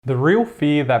The real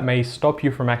fear that may stop you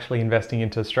from actually investing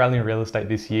into Australian real estate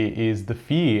this year is the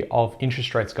fear of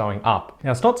interest rates going up.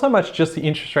 Now, it's not so much just the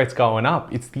interest rates going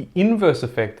up, it's the inverse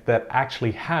effect that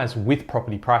actually has with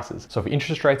property prices. So if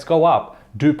interest rates go up,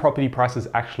 do property prices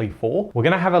actually fall? We're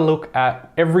gonna have a look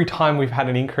at every time we've had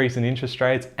an increase in interest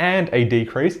rates and a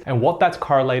decrease and what that's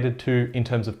correlated to in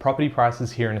terms of property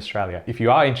prices here in Australia. If you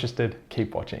are interested,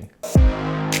 keep watching.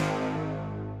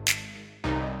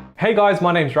 Hey guys,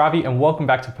 my name's Ravi and welcome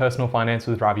back to Personal Finance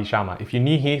with Ravi Sharma. If you're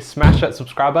new here, smash that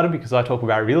subscribe button because I talk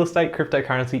about real estate,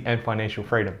 cryptocurrency, and financial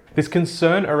freedom. This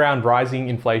concern around rising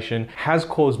inflation has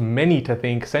caused many to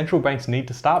think central banks need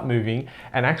to start moving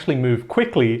and actually move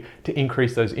quickly to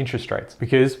increase those interest rates.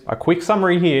 Because a quick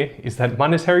summary here is that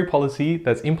monetary policy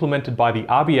that's implemented by the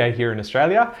RBA here in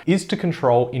Australia is to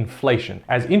control inflation.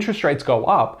 As interest rates go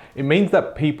up, it means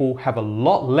that people have a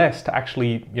lot less to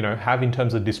actually, have in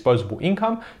terms of disposable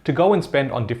income to go and spend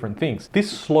on different things.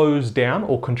 This slows down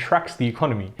or contracts the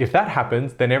economy. If that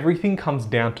happens, then everything comes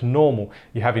down to normal.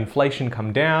 You have inflation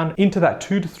come down into that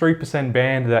 2 to 3%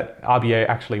 band that RBA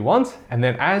actually wants. And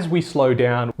then as we slow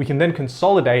down, we can then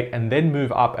consolidate and then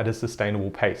move up at a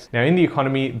sustainable pace. Now in the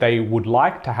economy, they would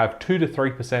like to have 2 to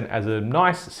 3% as a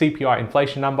nice CPI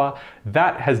inflation number.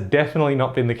 That has definitely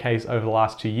not been the case over the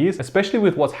last 2 years, especially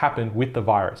with what's happened with the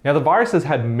virus. Now the virus has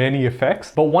had many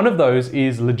effects, but one of those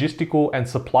is logistical and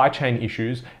supply chain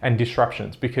issues and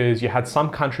disruptions, because you had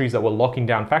some countries that were locking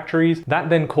down factories. That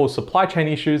then caused supply chain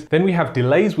issues. Then we have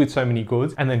delays with so many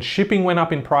goods, and then shipping went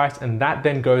up in price, and that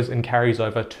then goes and carries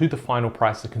over to the final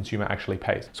price the consumer actually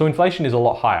pays. So inflation is a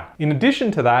lot higher. In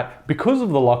addition to that, because of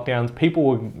the lockdowns, people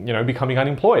were becoming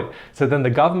unemployed. So then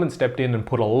the government stepped in and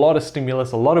put a lot of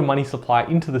stimulus, a lot of money supply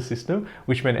into the system,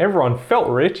 which meant everyone felt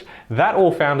rich. That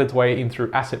all found its way in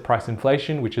through asset price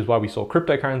inflation, which is why we saw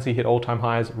cryptocurrency hit all-time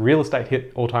highs, real estate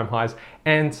hit all-time highs,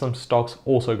 and some stocks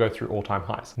also go through all-time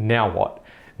highs. Now what?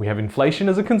 We have inflation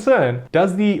as a concern.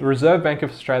 Does the Reserve Bank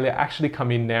of Australia actually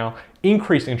come in now,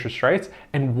 increase interest rates,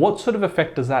 and what sort of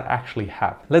effect does that actually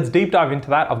have? Let's deep dive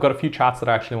into that. I've got a few charts that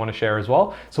I actually want to share as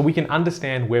well, so we can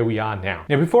understand where we are now.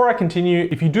 Now, before I continue,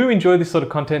 if you do enjoy this sort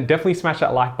of content, definitely smash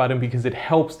that like button because it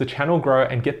helps the channel grow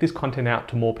and get this content out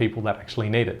to more people that actually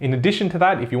need it. In addition to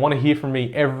that, if you want to hear from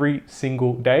me every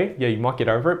single day, you might get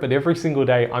over it, but every single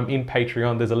day I'm in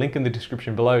Patreon. There's a link in the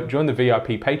description below. Join the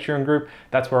VIP Patreon group.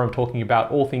 That's where I'm talking about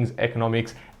all things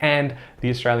economics and the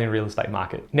Australian real estate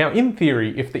market. Now, in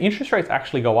theory, if the interest rates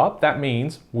actually go up, that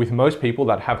means with most people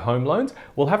that have home loans,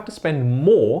 we'll have to spend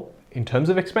more in terms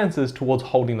of expenses towards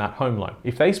holding that home loan.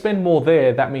 If they spend more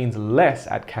there, that means less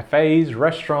at cafes,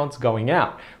 restaurants, going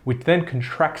out, which then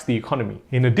contracts the economy.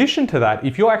 In addition to that,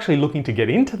 if you're actually looking to get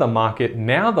into the market,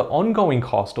 now the ongoing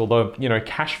cost or the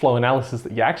cash flow analysis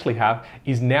that you actually have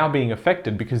is now being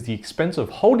affected because the expense of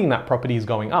holding that property is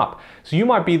going up. So you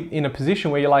might be in a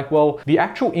position where you're like, well, the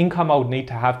actual income I would need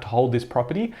to have to hold this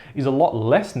property is a lot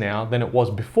less now than it was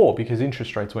before because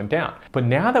interest rates went down. But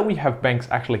now that we have banks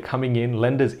actually coming in,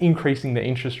 lenders increasing the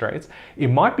interest rates,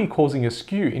 it might be causing a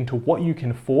skew into what you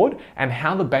can afford and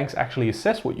how the banks actually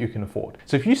assess what you can afford.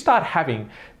 So if you start having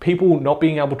people not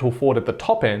being able to afford at the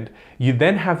top end, you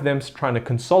then have them trying to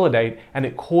consolidate, and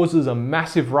it causes a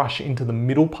massive rush into the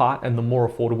middle part and the more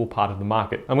affordable part of the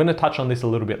market. I'm going to touch on this a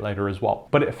little bit later as well.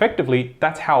 But effectively,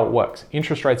 that's how it works.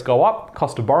 Interest rates go up,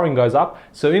 cost of borrowing goes up,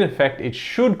 so in effect, it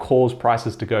should cause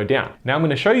prices to go down. Now I'm going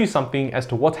to show you something as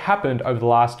to what's happened over the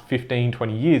last 15,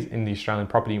 20 years in the Australian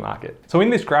property market. So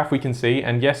in this graph we can see,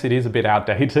 and yes, it is a bit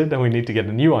outdated and we need to get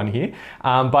a new one here,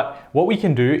 but what we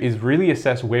can do is really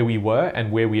assess where we were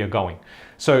and where we are going.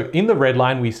 So in the red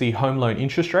line, we see home loan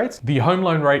interest rates. The home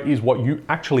loan rate is what you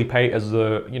actually pay as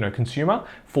a consumer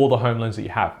for the home loans that you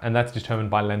have, and that's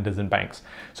determined by lenders and banks.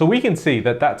 So we can see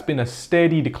that that's been a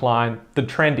steady decline. The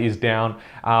trend is down.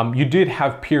 You did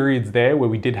have periods there where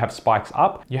we did have spikes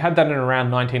up. You had that in around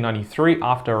 1993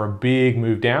 after a big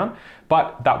move down,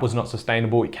 but that was not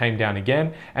sustainable. It came down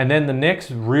again. And then the next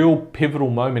real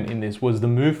pivotal moment in this was the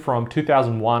move from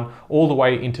 2001 all the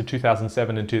way into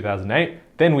 2007 and 2008.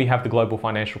 Then we have the global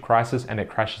financial crisis and it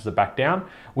crashes it back down.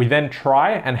 We then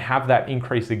try and have that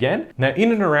increase again. Now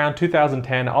in and around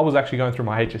 2010, I was actually going through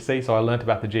my HSC, so I learned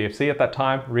about the GFC at that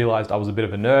time, realized I was a bit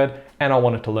of a nerd and I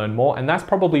wanted to learn more. And that's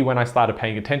probably when I started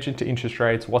paying attention to interest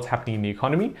rates, what's happening in the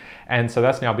economy. And so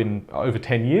that's now been over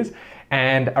 10 years.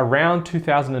 And around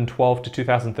 2012 to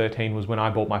 2013 was when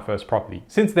I bought my first property.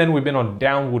 Since then, we've been on a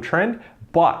downward trend,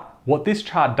 but what this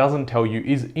chart doesn't tell you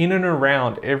is in and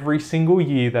around every single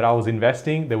year that I was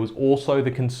investing, there was also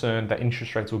the concern that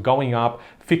interest rates were going up,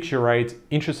 fixture rates,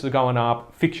 interests are going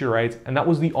up, fixture rates, and that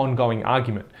was the ongoing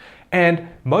argument. And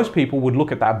most people would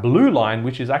look at that blue line,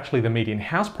 which is actually the median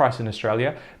house price in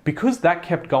Australia. Because that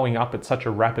kept going up at such a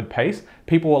rapid pace,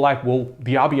 people were like, well,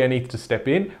 the RBA needs to step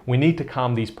in. We need to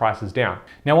calm these prices down.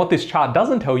 Now, what this chart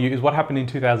doesn't tell you is what happened in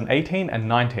 2018 and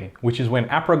 19, which is when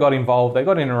APRA got involved. They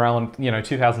got in around,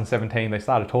 2017, they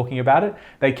started talking about it.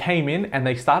 They came in and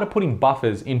they started putting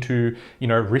buffers into,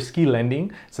 risky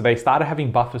lending. So they started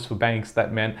having buffers for banks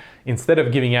that meant instead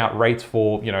of giving out rates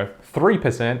for,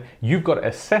 3%, you've got to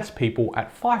assess people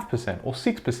at 5% or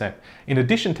 6%. In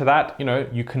addition to that,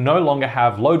 you can no longer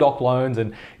have low doc loans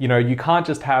and, you can't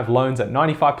just have loans at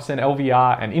 95%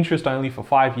 LVR and interest only for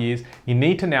 5 years. You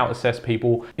need to now assess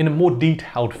people in a more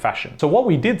detailed fashion. So what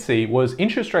we did see was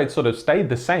interest rates sort of stayed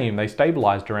the same. They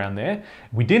stabilized around there.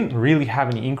 We didn't really have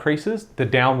any increases. The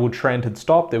downward trend had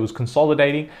stopped. There was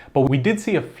consolidating, but we did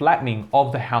see a flattening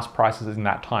of the house prices in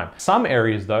that time. Some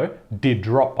areas though did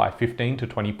drop by 15 to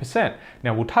 20%.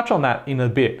 Now we'll touch on that in a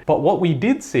bit, but what we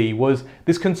did see was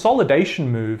this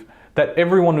consolidation move that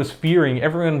everyone was fearing.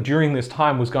 Everyone during this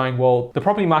time was going, well, the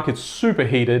property market's super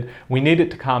heated. We need it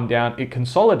to calm down. It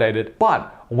consolidated,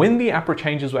 but when the APRA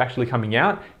changes were actually coming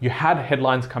out, you had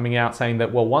headlines coming out saying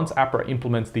that, well, once APRA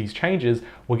implements these changes,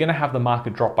 we're going to have the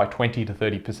market drop by 20 to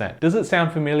 30%. Does it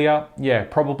sound familiar? Yeah,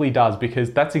 probably does,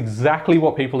 because that's exactly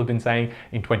what people have been saying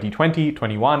in 2020,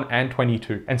 21, and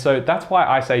 22. And so that's why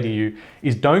I say to you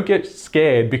is don't get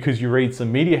scared because you read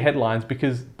some media headlines,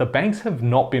 because the banks have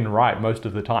not been right most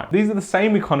of the time. These are the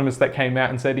same economists that came out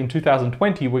and said in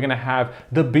 2020, we're going to have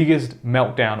the biggest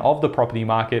meltdown of the property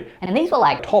market. And these were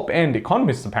like top-end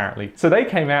economists apparently. So they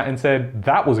came out and said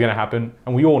that was going to happen,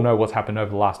 and we all know what's happened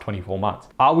over the last 24 months.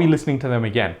 Are we listening to them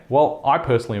again? Well, I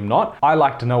personally am not. I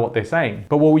like to know what they're saying.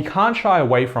 But what we can't shy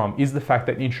away from is the fact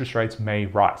that interest rates may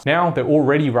rise. Now, they're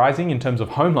already rising in terms of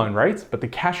home loan rates, but the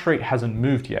cash rate hasn't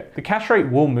moved yet. The cash rate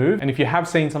will move, and if you have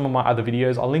seen some of my other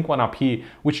videos, I'll link one up here,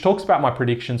 which talks about my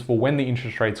predictions for when the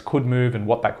interest rates could move and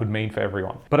what that could mean for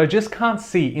everyone. But I just can't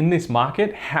see in this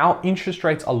market how interest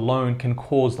rates alone can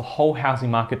cause the whole housing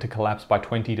market to collapse by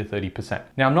 20 to 30%.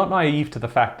 Now, I'm not naive to the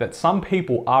fact that some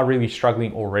people are really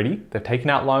struggling already. They've taken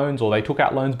out loans, or they took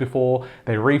out loans before,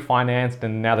 they refinanced,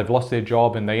 and now they've lost their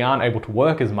job and they aren't able to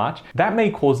work as much. That may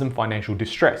cause them financial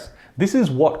distress. This is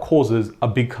what causes a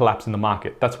big collapse in the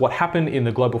market. That's what happened in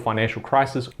the global financial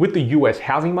crisis with the US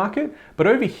housing market. But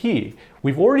over here,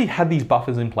 we've already had these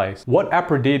buffers in place. What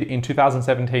APRA did in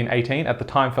 2017-18 at the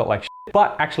time felt like shit,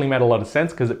 but actually made a lot of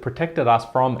sense because it protected us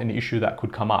from an issue that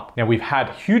could come up. Now, we've had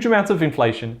huge amounts of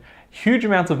inflation, huge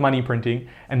amounts of money printing,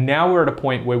 and now we're at a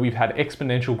point where we've had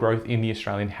exponential growth in the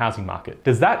Australian housing market.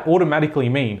 Does that automatically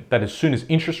mean that as soon as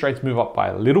interest rates move up by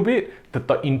a little bit, that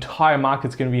the entire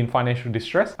market's going to be in financial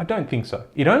distress? I don't think so.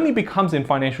 It only becomes in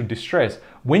financial distress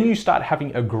when you start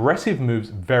having aggressive moves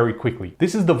very quickly.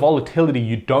 This is the volatility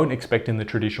you don't expect in the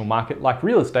traditional market, like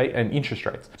real estate and interest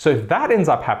rates. So if that ends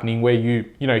up happening where you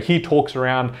hear talks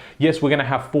around, yes, we're going to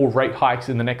have 4 rate hikes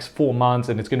in the next 4 months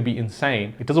and it's going to be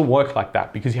insane. It doesn't work like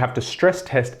that, because you have to stress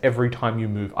test every time you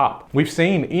move up. We've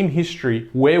seen in history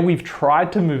where we've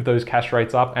tried to move those cash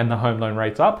rates up and the home loan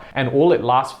rates up, and all it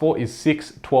lasts for is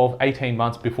 6, 12, 18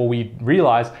 months before we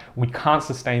realize we can't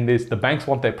sustain this. The banks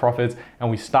want their profits, and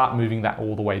we start moving that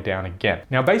all the way down again.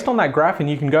 Now, based on that graph, and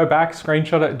you can go back,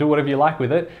 screenshot it, do whatever you like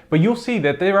with it, but you'll see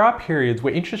that there are periods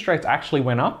where interest rates actually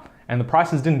went up and the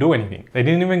prices didn't do anything. They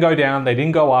didn't even go down, they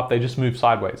didn't go up, they just moved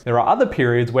sideways. There are other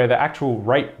periods where the actual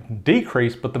rate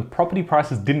decreased, but the property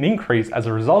prices didn't increase as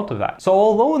a result of that. So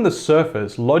although on the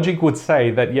surface, logic would say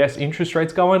that yes, interest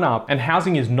rates going up and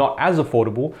housing is not as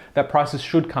affordable, that prices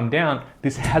should come down,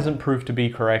 this hasn't proved to be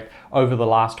correct over the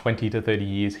last 20 to 30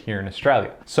 years here in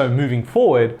Australia. So moving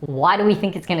forward, why do we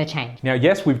think it's going to change? Now,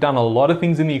 yes, we've done a lot of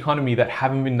things in the economy that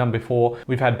haven't been done before.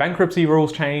 We've had bankruptcy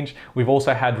rules change. We've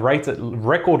also had rates at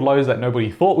record lows that nobody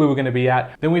thought we were going to be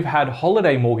at. Then we've had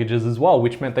holiday mortgages as well,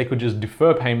 which meant they could just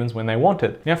defer payments when they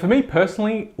wanted. Now, for me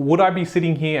personally, would I be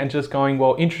sitting here and just going,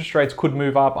 well, interest rates could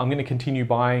move up, I'm going to continue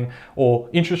buying, or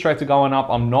interest rates are going up,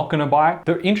 I'm not going to buy?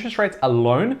 The interest rates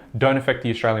alone don't affect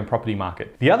the Australian property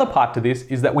market. The other part to this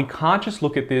is that we can't just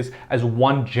look at this as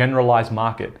one generalized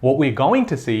market. What we're going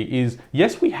to see is,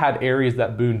 yes, we had areas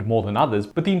that boomed more than others,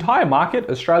 but the entire market,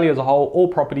 Australia as a whole, all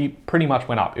property pretty much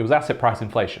went up. It was asset price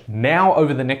inflation. Now,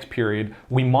 over the next next period,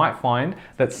 we might find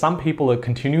that some people are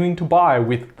continuing to buy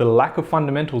with the lack of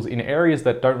fundamentals in areas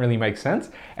that don't really make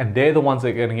sense, and they're the ones that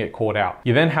are going to get caught out.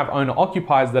 You then have owner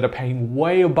occupiers that are paying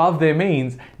way above their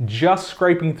means, just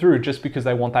scraping through just because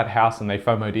they want that house and they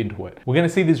FOMO'd into it. We're going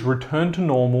to see this return to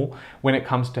normal when it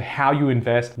comes to how you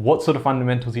invest, what sort of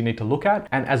fundamentals you need to look at,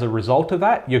 and as a result of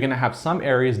that, you're going to have some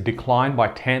areas decline by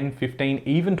 10, 15,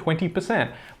 even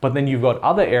 20%, but then you've got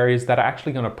other areas that are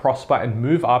actually going to prosper and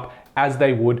move up as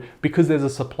they would because there's a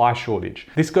supply shortage.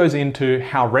 This goes into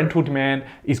how rental demand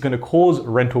is going to cause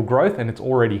rental growth, and it's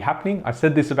already happening. I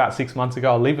said this about 6 months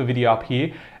ago. I'll leave a video up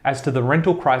here as to the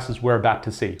rental crisis we're about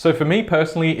to see. So for me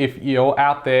personally, if you're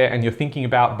out there and you're thinking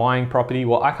about buying property,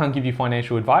 well, I can't give you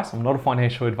financial advice. I'm not a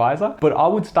financial advisor, but I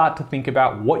would start to think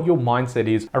about what your mindset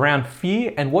is around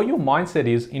fear and what your mindset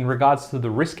is in regards to the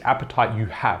risk appetite you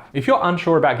have. If you're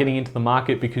unsure about getting into the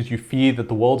market because you fear that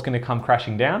the world's going to come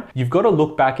crashing down, you've got to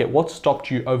look back at what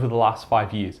stopped you over the last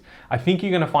 5 years. I think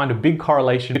you're going to find a big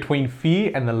correlation between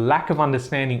fear and the lack of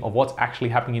understanding of what's actually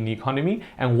happening in the economy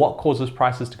and what causes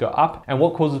prices to go up and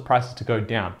what causes prices to go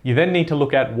down. You then need to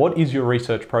look at what is your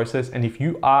research process, and if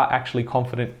you are actually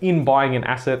confident in buying an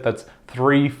asset that's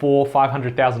 $300,000,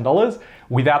 $400,000, $500,000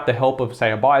 without the help of,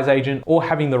 say, a buyer's agent or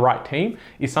having the right team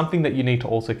is something that you need to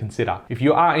also consider. If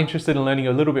you are interested in learning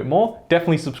a little bit more,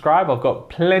 definitely subscribe. I've got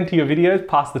plenty of videos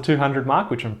past the 200 mark,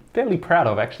 which I'm fairly proud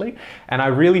of actually. And I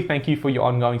really thank you for your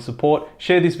ongoing support.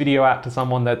 Share this video out to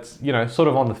someone that's, sort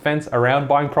of on the fence around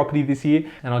buying property this year.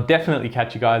 And I'll definitely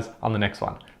catch you guys on the next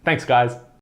one. Thanks, guys.